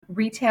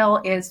Retail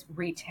is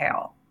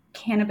retail.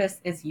 Cannabis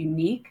is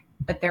unique,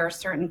 but there are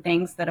certain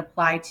things that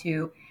apply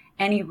to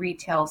any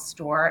retail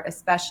store,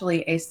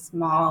 especially a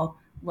small,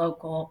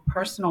 local,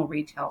 personal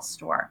retail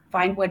store.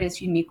 Find what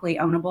is uniquely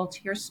ownable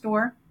to your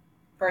store,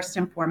 first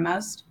and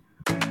foremost.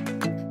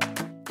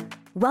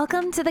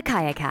 Welcome to the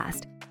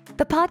KayaCast,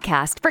 the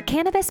podcast for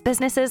cannabis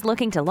businesses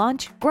looking to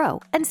launch,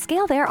 grow, and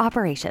scale their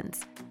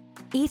operations.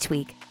 Each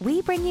week,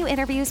 we bring you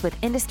interviews with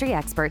industry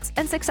experts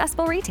and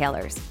successful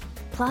retailers,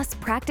 plus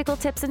practical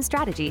tips and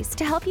strategies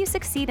to help you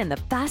succeed in the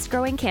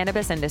fast-growing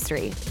cannabis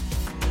industry.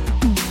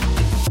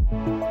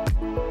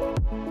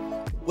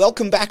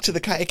 Welcome back to the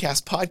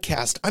KayaCast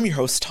podcast. I'm your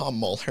host, Tom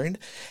Mulhern,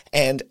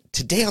 and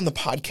today on the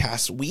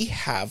podcast, we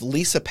have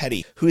Lisa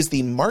Petty, who is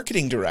the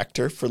marketing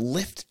director for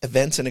Lift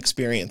Events and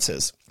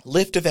Experiences.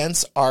 Lift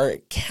Events are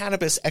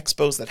cannabis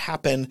expos that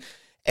happen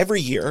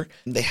every year.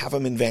 They have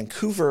them in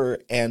Vancouver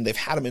and they've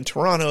had them in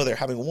Toronto. They're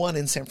having one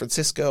in San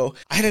Francisco.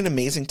 I had an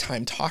amazing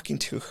time talking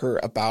to her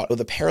about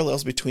the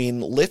parallels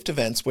between Lift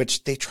Events,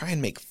 which they try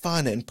and make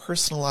fun and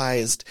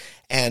personalized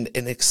and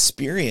an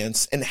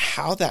experience, and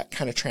how that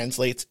kind of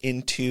translates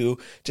into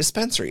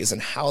dispensaries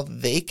and how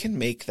they can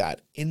make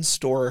that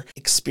in-store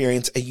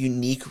experience a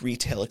unique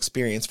retail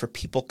experience for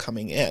people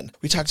coming in.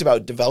 We talked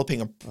about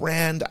developing a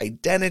brand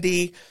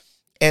identity,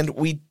 and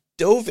we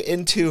dove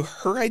into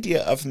her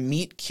idea of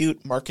meet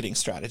cute marketing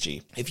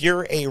strategy. If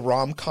you're a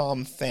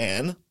rom-com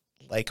fan,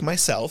 like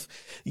myself,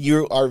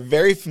 you are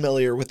very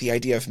familiar with the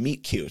idea of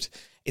meet cute.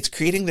 It's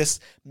creating this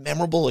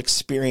memorable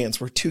experience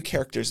where two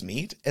characters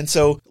meet. And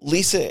so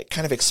Lisa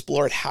kind of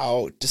explored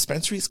how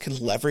dispensaries can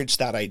leverage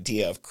that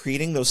idea of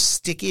creating those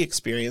sticky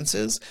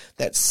experiences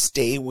that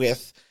stay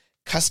with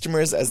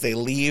customers as they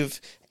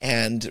leave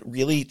and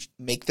really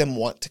make them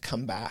want to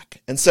come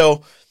back. And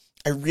so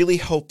I really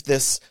hope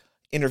this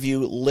interview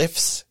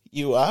lifts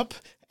you up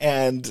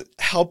and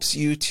helps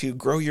you to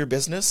grow your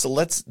business. So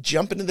let's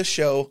jump into the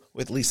show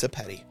with Lisa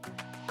Petty.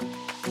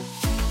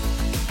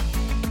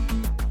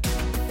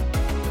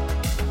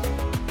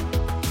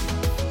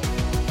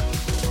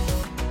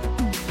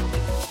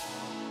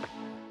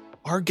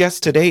 Our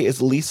guest today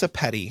is Lisa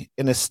Petty,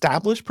 an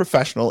established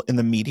professional in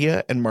the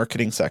media and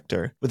marketing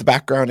sector. With a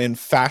background in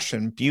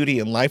fashion, beauty,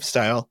 and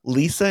lifestyle,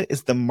 Lisa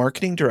is the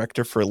marketing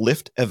director for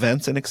Lift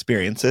Events and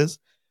Experiences,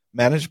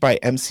 managed by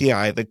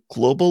MCI, the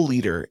global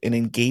leader in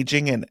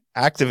engaging and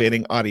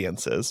activating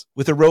audiences.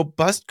 With a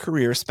robust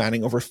career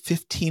spanning over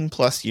 15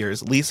 plus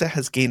years, Lisa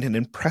has gained an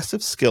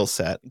impressive skill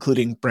set,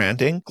 including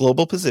branding,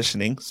 global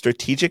positioning,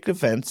 strategic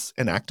events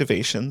and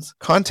activations,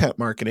 content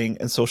marketing,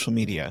 and social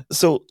media.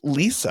 So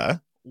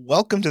Lisa,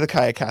 welcome to the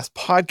KayaCast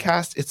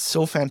podcast. It's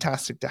so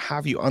fantastic to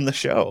have you on the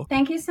show.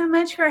 Thank you so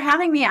much for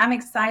having me. I'm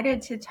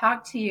excited to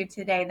talk to you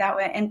today.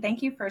 And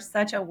thank you for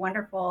such a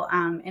wonderful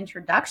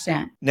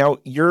introduction. Now,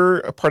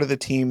 you're a part of the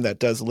team that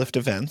does Lift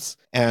Events,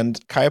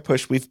 and Kaya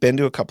Push, we've been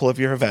to a couple of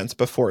your events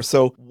before.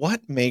 So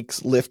what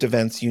makes Lift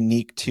Events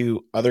unique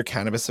to other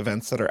cannabis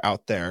events that are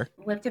out there?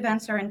 Lift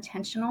Events are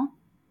intentional,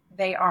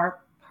 they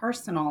are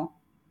personal,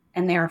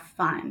 and they are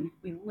fun.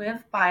 We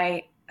live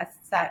by a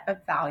set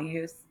of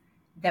values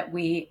that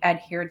we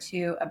adhere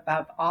to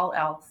above all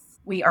else.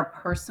 We are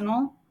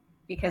personal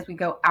because we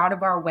go out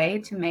of our way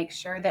to make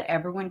sure that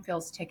everyone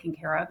feels taken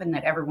care of and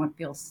that everyone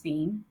feels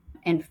seen.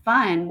 And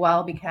fun,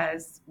 well,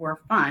 because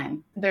we're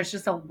fun. There's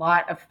just a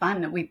lot of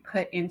fun that we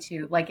put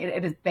into, like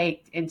it is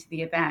baked into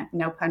the event,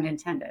 no pun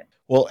intended.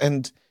 Well,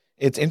 and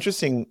it's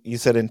interesting, you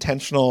said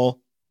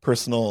intentional,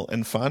 personal,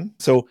 and fun.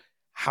 So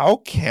how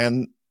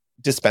can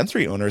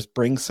dispensary owners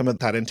bring some of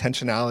that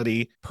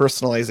intentionality,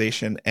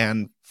 personalization,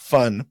 and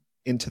fun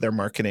into their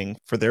marketing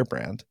for their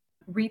brand?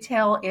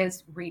 Retail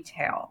is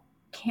retail.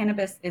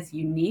 Cannabis is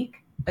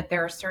unique, but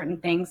there are certain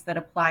things that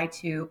apply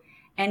to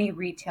any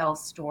retail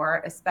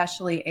store,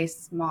 especially a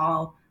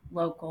small,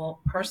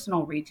 local,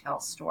 personal retail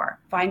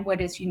store. Find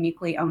what is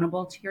uniquely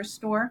ownable to your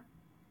store,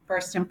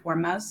 first and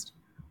foremost.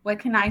 What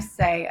can I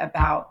say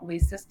about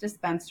Lisa's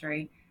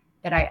dispensary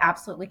that I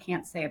absolutely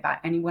can't say about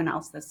anyone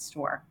else's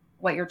store?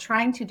 What you're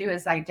trying to do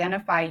is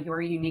identify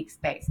your unique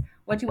space.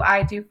 What do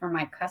I do for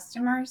my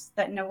customers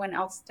that no one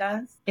else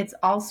does? It's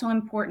also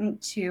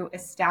important to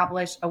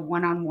establish a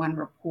one-on-one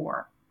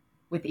rapport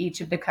with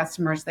each of the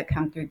customers that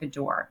come through the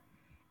door.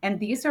 And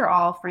these are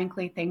all,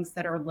 frankly, things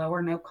that are low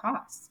or no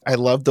cost. I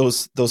love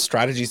those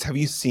strategies. Have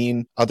you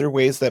seen other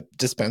ways that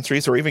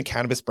dispensaries or even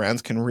cannabis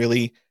brands can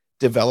really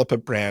develop a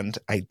brand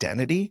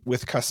identity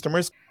with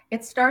customers?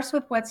 It starts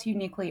with what's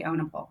uniquely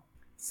ownable.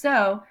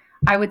 So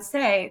I would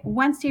say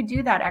once you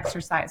do that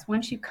exercise,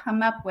 once you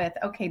come up with,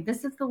 okay,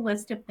 this is the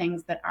list of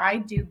things that I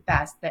do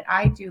best, that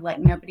I do like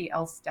nobody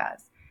else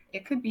does.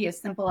 It could be as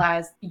simple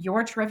as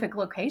your terrific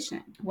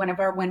location. One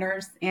of our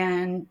winners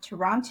in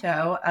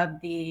Toronto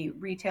of the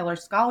retailer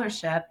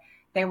scholarship,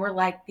 they were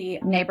like the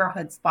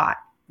neighborhood spot.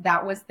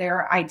 That was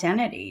their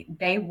identity.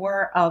 They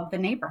were of the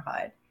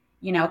neighborhood,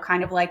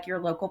 kind of like your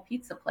local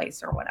pizza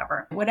place or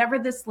whatever. Whatever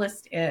this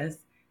list is,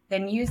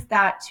 then use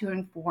that to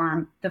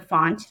inform the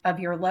font of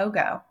your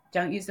logo.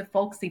 Don't use a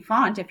folksy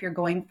font if you're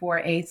going for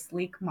a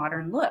sleek,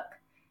 modern look.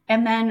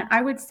 And then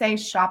I would say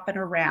shop it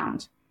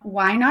around.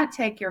 Why not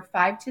take your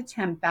 5 to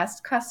 10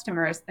 best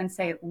customers and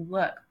say,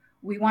 look,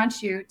 we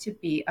want you to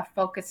be a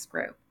focus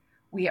group.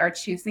 We are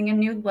choosing a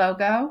new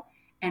logo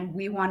and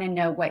we want to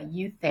know what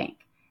you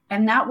think.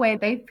 And that way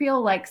they feel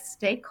like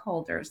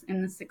stakeholders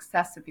in the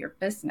success of your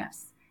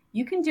business.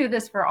 You can do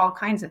this for all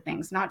kinds of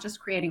things, not just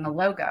creating a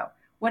logo.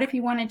 What if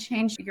you want to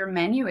change your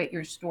menu at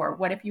your store?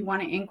 What if you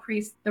want to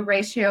increase the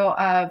ratio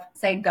of,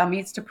 say,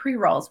 gummies to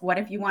pre-rolls? What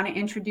if you want to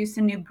introduce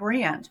a new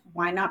brand?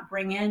 Why not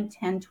bring in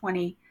 10,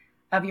 20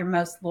 of your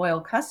most loyal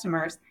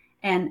customers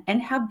and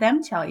have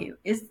them tell you,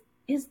 is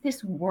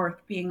this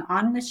worth being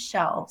on the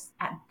shelves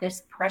at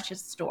this precious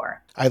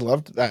store? I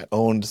loved that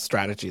owned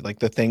strategy, like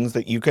the things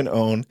that you can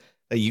own,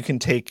 that you can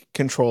take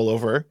control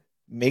over,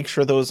 make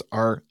sure those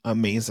are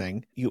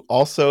amazing. You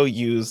also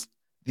use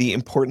the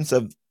importance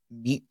of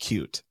meet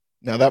cute.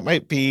 Now, that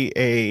might be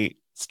a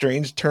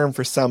strange term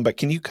for some, but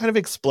can you kind of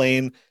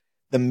explain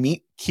the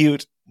meet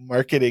cute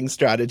marketing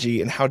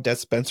strategy and how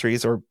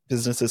dispensaries or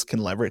businesses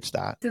can leverage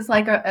that? This is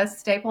like a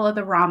staple of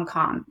the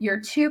rom-com. Your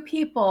two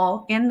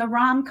people in the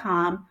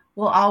rom-com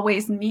will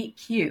always meet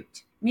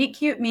cute. Meet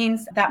cute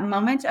means that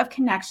moment of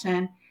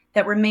connection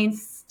that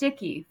remains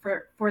sticky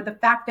for the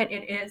fact that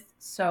it is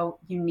so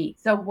unique.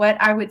 So what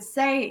I would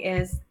say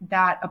is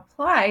that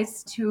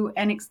applies to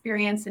an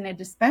experience in a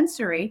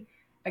dispensary.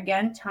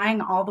 Again,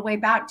 tying all the way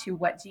back to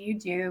what do you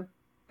do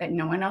that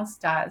no one else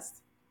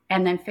does,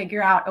 and then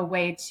figure out a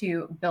way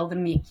to build a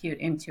meet cute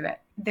into it.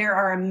 There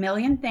are a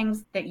million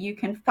things that you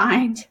can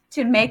find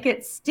to make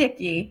it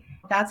sticky.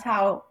 That's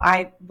how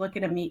I look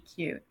at a meet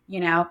cute.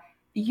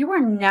 You are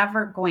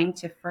never going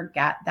to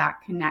forget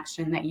that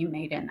connection that you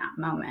made in that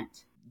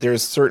moment.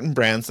 There's certain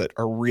brands that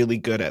are really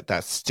good at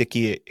that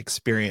sticky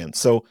experience.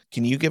 So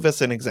can you give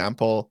us an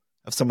example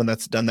of someone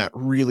that's done that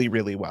really,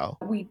 really well?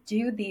 We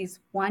do these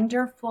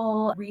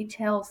wonderful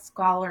retail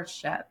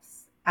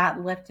scholarships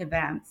at Lift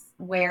events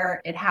where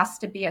it has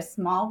to be a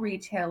small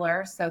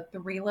retailer, so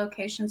 3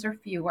 locations or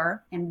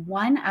fewer. And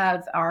one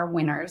of our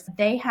winners,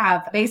 they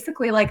have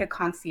basically like a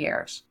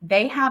concierge.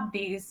 They have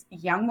these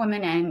young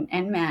women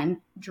and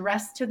men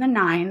dressed to the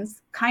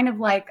nines, kind of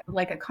like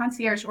a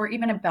concierge or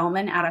even a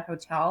bellman at a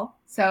hotel.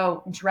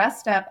 So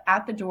dressed up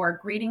at the door,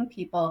 greeting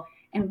people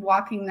and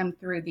walking them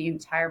through the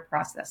entire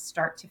process,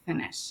 start to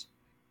finish.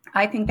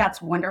 I think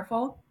that's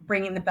wonderful,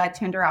 bringing the bud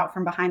tender out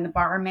from behind the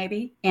bar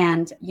maybe,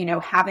 and,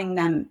 having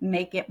them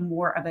make it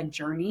more of a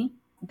journey.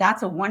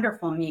 That's a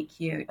wonderful meet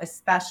cute,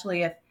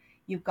 especially if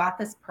you've got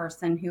this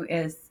person who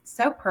is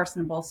so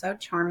personable, so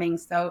charming,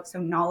 so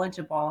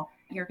knowledgeable.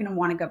 You're going to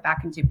want to go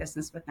back and do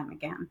business with them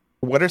again.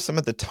 What are some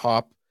of the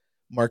top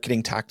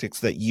marketing tactics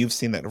that you've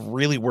seen that have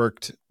really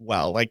worked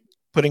well, like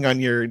putting on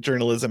your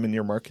journalism and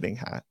your marketing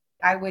hat?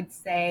 I would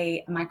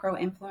say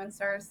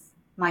micro-influencers,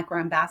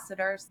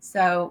 micro-ambassadors.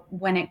 So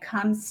when it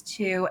comes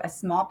to a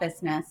small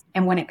business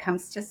and when it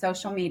comes to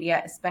social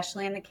media,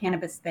 especially in the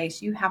cannabis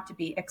space, you have to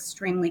be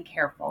extremely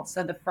careful.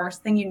 So the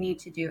first thing you need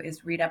to do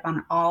is read up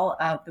on all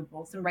of the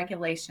rules and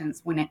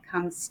regulations when it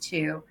comes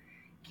to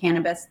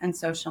cannabis and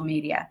social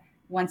media.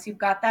 Once you've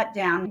got that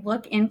down,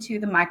 look into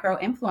the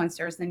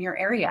micro-influencers in your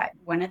area.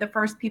 One of the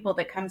first people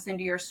that comes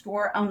into your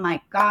store, oh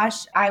my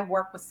gosh, I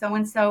work with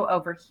so-and-so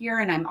over here,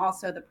 and I'm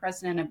also the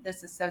president of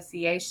this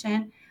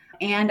association.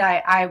 And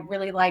I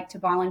really like to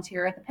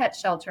volunteer at the pet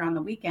shelter on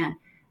the weekend.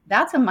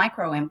 That's a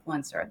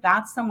micro-influencer.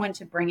 That's someone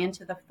to bring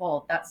into the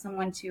fold. That's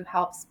someone to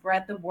help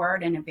spread the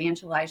word and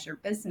evangelize your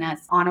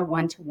business on a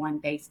one-to-one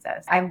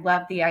basis. I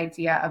love the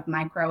idea of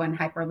micro and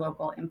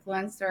hyper-local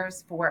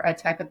influencers for a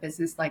type of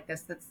business like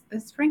this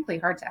that's frankly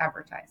hard to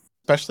advertise.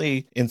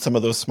 Especially in some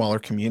of those smaller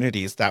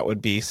communities, that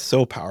would be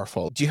so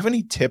powerful. Do you have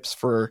any tips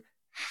for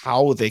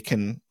how they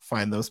can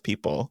find those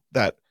people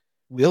that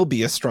will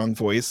be a strong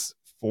voice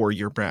for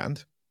your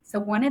brand? So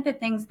one of the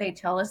things they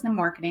tell us in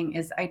marketing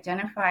is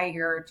identify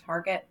your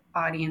target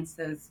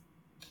audience's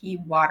key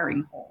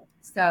watering hole.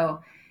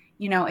 So,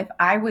 if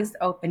I was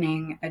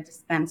opening a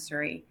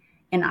dispensary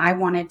and I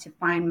wanted to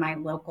find my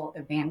local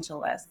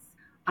evangelists,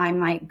 I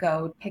might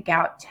go pick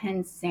out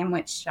 10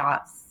 sandwich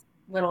shops,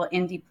 little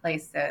indie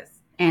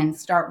places, and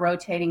start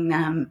rotating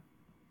them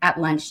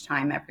at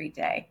lunchtime every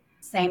day.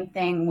 Same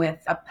thing with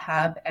a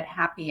pub at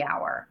happy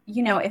hour.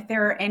 If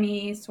there are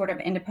any sort of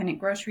independent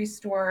grocery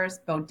stores,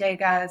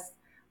 bodegas,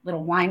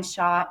 little wine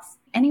shops,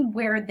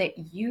 anywhere that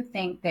you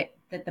think that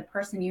the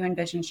person you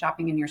envision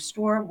shopping in your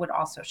store would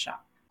also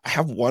shop. I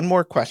have one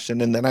more question,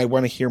 and then I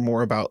want to hear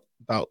more about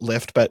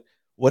Lyft, but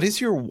what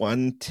is your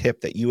one tip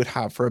that you would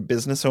have for a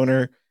business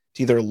owner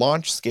to either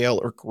launch,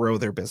 scale, or grow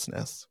their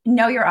business?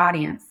 Know your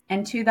audience,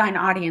 and to thine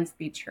audience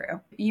be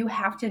true. You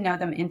have to know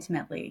them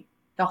intimately.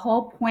 The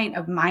whole point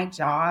of my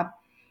job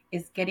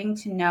is getting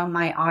to know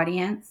my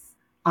audience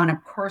on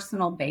a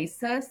personal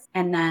basis,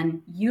 and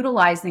then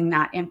utilizing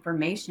that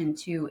information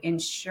to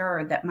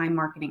ensure that my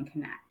marketing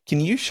connects. Can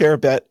you share a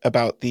bit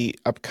about the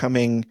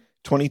upcoming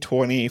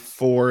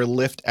 2024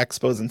 Lyft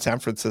Expos in San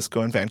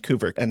Francisco and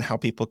Vancouver and how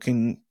people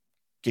can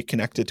get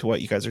connected to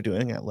what you guys are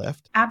doing at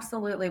Lyft?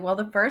 Absolutely. Well,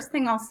 the first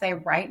thing I'll say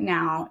right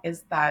now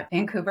is that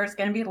Vancouver is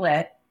going to be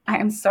lit. I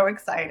am so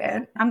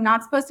excited. I'm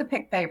not supposed to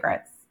pick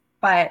favorites,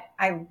 but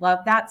I love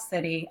that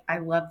city. I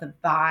love the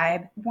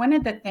vibe. One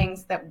of the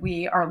things that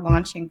we are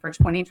launching for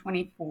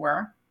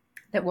 2024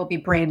 that will be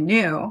brand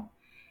new,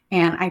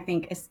 and I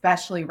think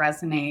especially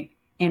resonate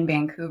in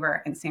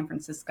Vancouver and San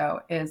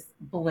Francisco, is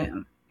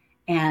Bloom.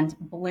 And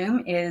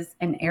Bloom is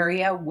an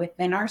area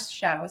within our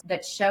show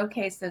that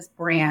showcases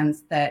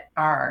brands that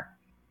are,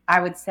 I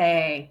would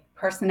say,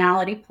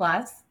 personality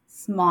plus,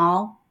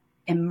 small,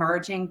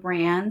 emerging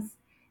brands,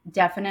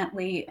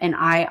 definitely an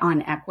eye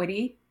on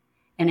equity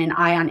and an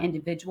eye on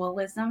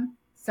individualism.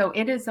 So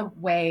it is a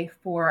way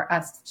for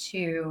us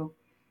to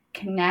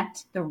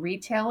connect the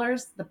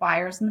retailers, the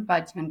buyers, and the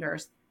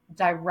budtenders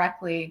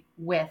directly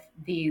with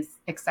these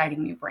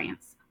exciting new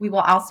brands. We will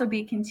also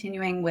be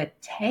continuing with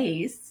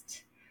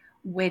Taste,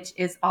 which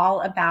is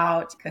all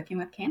about cooking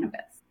with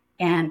cannabis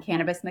and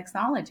cannabis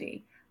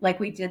mixology. Like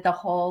we did the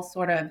whole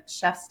sort of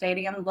chef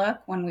stadium look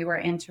when we were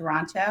in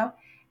Toronto,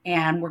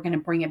 and we're going to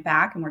bring it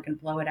back and we're going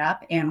to blow it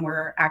up, and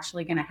we're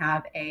actually going to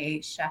have a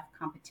chef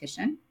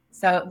competition.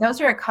 So those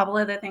are a couple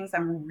of the things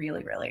I'm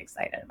really, really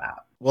excited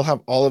about. We'll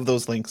have all of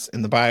those links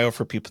in the bio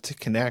for people to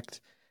connect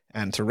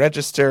and to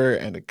register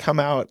and to come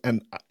out.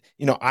 And,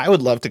 I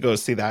would love to go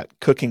see that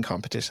cooking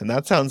competition.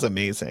 That sounds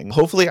amazing.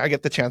 Hopefully I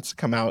get the chance to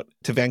come out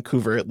to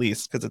Vancouver at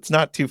least, because it's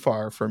not too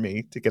far for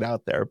me to get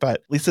out there.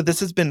 But Lisa, this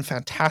has been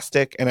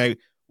fantastic. And I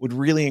would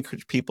really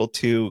encourage people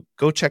to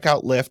go check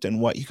out Lift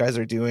and what you guys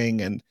are doing.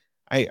 And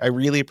I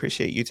really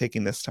appreciate you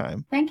taking this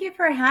time. Thank you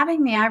for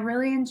having me. I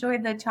really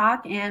enjoyed the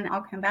talk, and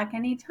I'll come back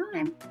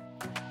anytime.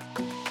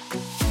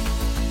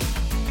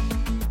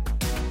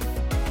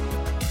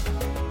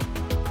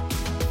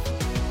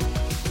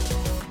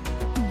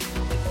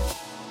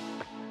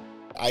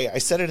 I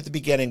said it at the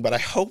beginning, but I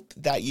hope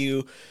that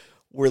you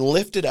were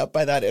lifted up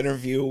by that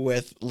interview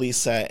with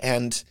Lisa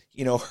and,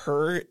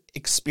 her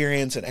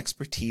experience and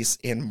expertise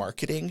in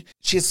marketing.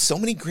 She has so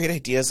many great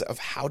ideas of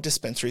how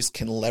dispensaries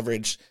can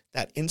leverage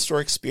that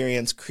in-store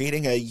experience,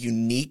 creating a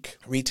unique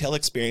retail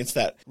experience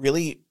that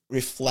really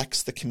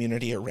reflects the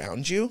community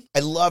around you.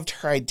 I loved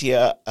her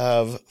idea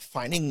of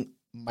finding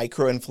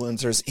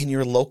micro-influencers in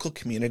your local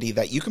community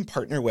that you can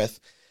partner with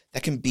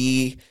that can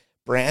be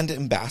brand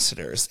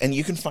ambassadors. And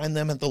you can find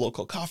them at the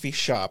local coffee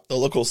shop, the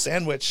local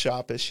sandwich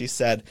shop, as she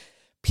said,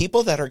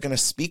 people that are going to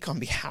speak on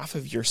behalf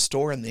of your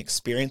store and the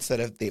experience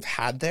that they've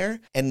had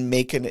there and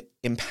make an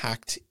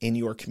impact in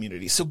your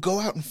community. So go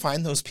out and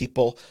find those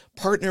people,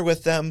 partner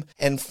with them,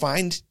 and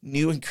find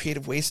new and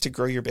creative ways to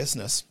grow your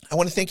business. I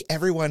want to thank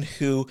everyone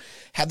who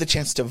had the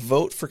chance to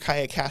vote for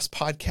KayaCast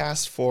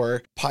Podcast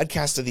for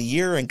Podcast of the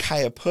Year and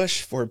Kaya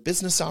Push for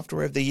Business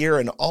Software of the Year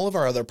and all of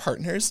our other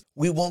partners.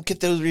 We won't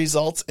get those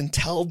results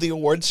until the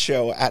awards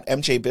show at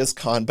MJ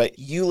BizCon, but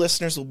you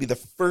listeners will be the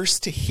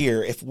first to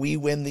hear if we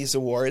win these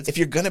awards. If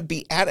you're going to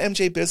be at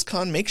MJ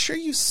BizCon, make sure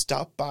you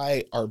stop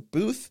by our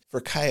booth for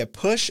Kaya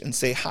Push and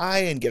say hi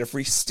and get a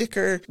free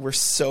sticker. We're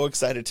so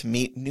excited to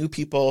meet new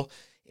people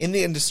in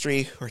the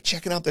industry who are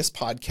checking out this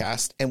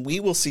podcast, and we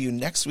will see you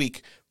next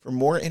week for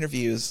more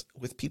interviews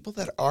with people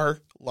that are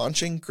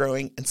launching,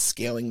 growing, and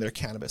scaling their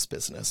cannabis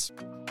business.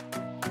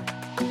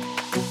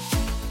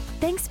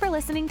 Thanks for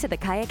listening to the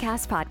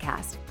KayaCast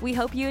podcast. We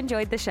hope you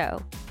enjoyed the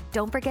show.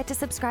 Don't forget to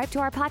subscribe to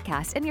our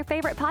podcast in your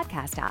favorite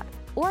podcast app,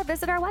 or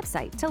visit our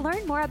website to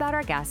learn more about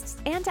our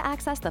guests and to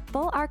access the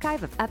full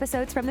archive of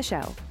episodes from the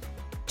show.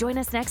 Join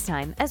us next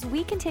time as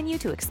we continue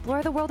to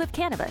explore the world of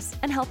cannabis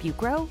and help you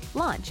grow,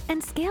 launch,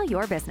 and scale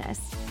your business.